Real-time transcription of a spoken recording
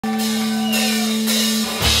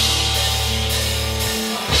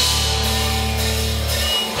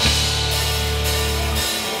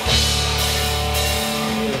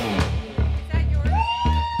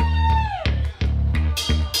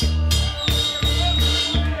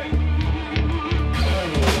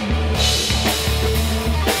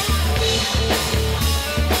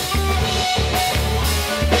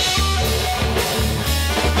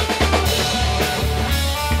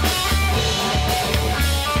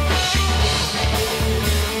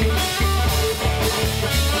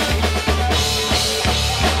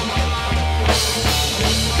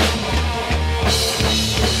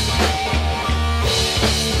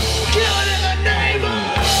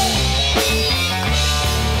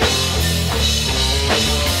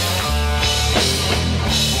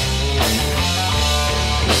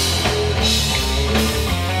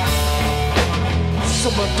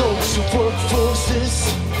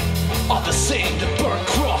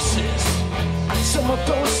of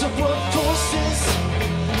those that work forces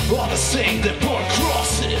are the same that burn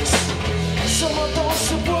crosses. Some of those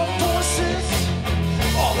that work forces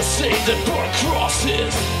are the same that burn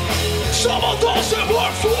crosses. Some of those that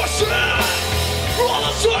work forces are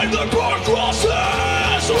the same that burn crosses.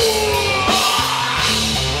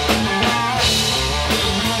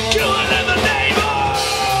 Killing in the name of,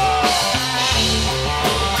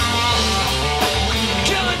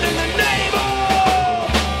 killing in the name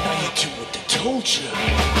of. Now you do what they told you.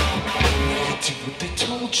 Now you do what they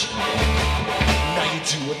told you. Now you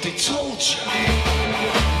do what they told you.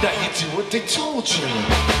 Now you do what they told you.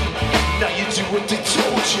 Now you do what they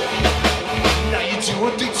told you. Now you do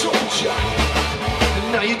what they told you.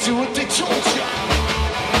 Now you do what they told you.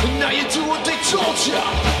 Now you do what they told you.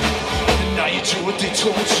 Now you do what they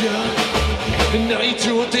told you. Now you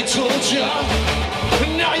do what they told you.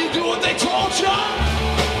 Now you do what they told you.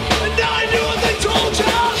 Now you do what they told you.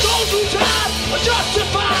 Those who died are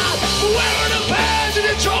justified for wearing the bands and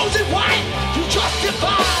the chosen white. You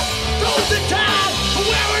justified those that died for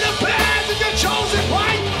wearing the bands and the chosen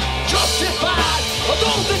white. Justified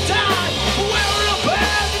those that died for wearing the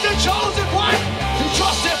bands and the chosen white. You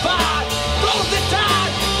justified those that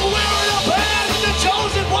died for wearing the bands and the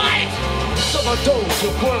chosen white. Some of those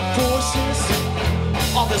that work forces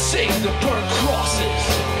are the same that burn crosses.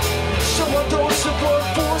 Some of those that work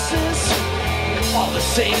forces are the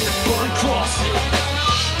same that burn crosses.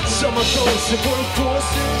 Some of those that work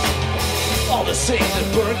forces are the same that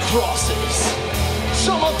burn crosses.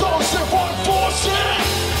 Some of those that work forces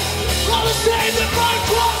are the same that burn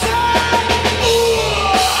crosses.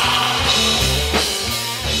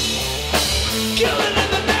 Killing in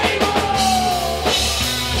the name of,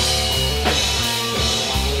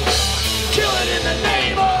 killing in the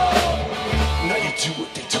name of. Now you do what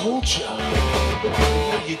they told you.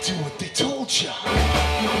 Now you do what they told you.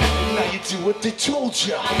 Now you do what they told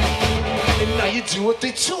you. And now you do what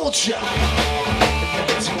they told you. And now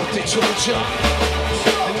you do what they told you.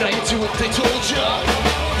 And now you do what they told you.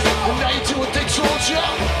 And now you do what they told you.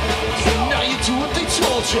 And now you do what they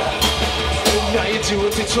told you. And now you do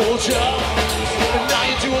what they told you. And now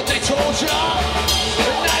you do what they told you.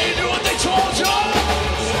 And now you do what they told you.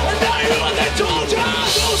 And now you do what they told you.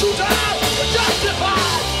 Those who died are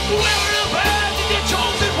justified. Wearing the bands and the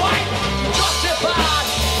chosen white. Justified.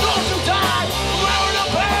 Those who died wearing the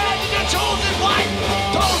bands and the chosen white.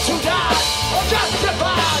 Those who died are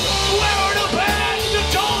justified. Wearing the bands and the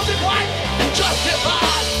chosen white.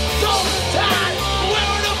 Justified. Those who died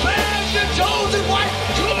wearing the bands and the chosen white.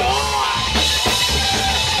 Come on.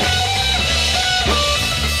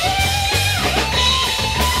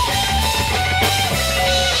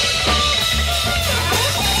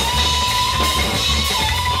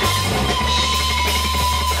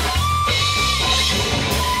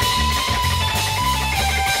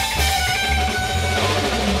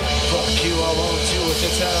 Fuck you, I won't do what you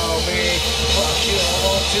tell me. Fuck you, I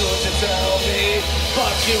won't do what you tell me.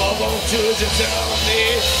 Fuck you, I won't do what you tell me.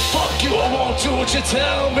 Fuck you, I won't do what you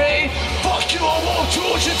tell me. Fuck you, I won't do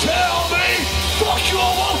what you tell me. Fuck you,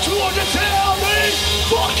 I won't do what you tell me.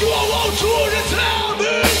 Fuck you, I won't do what you tell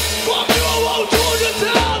me. Fuck you, I won't do what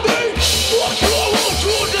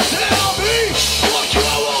you tell me. Fuck you,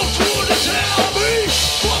 I won't do what you tell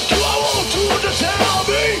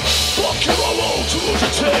me. Fuck you, I won't do what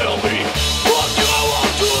you tell me. Fuck you, I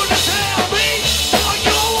won't do what you tell me. Fuck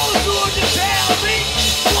you, I won't do what you tell me.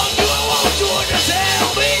 Fuck you, I won't do what you tell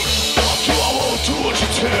me. Fuck you, I won't do what you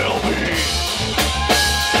tell me.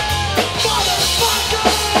 Motherfucker!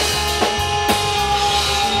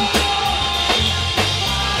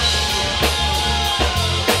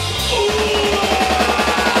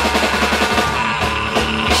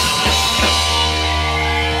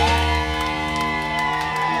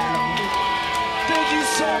 Thank you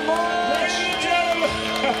so much. Ladies and gentlemen,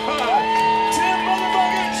 Tim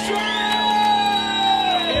motherfucking Strong!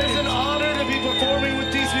 It is an honor to be performing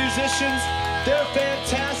with these musicians. They're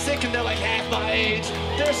fantastic and they're like half my age.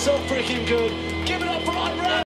 They're so freaking good. Give it up for UnRavel!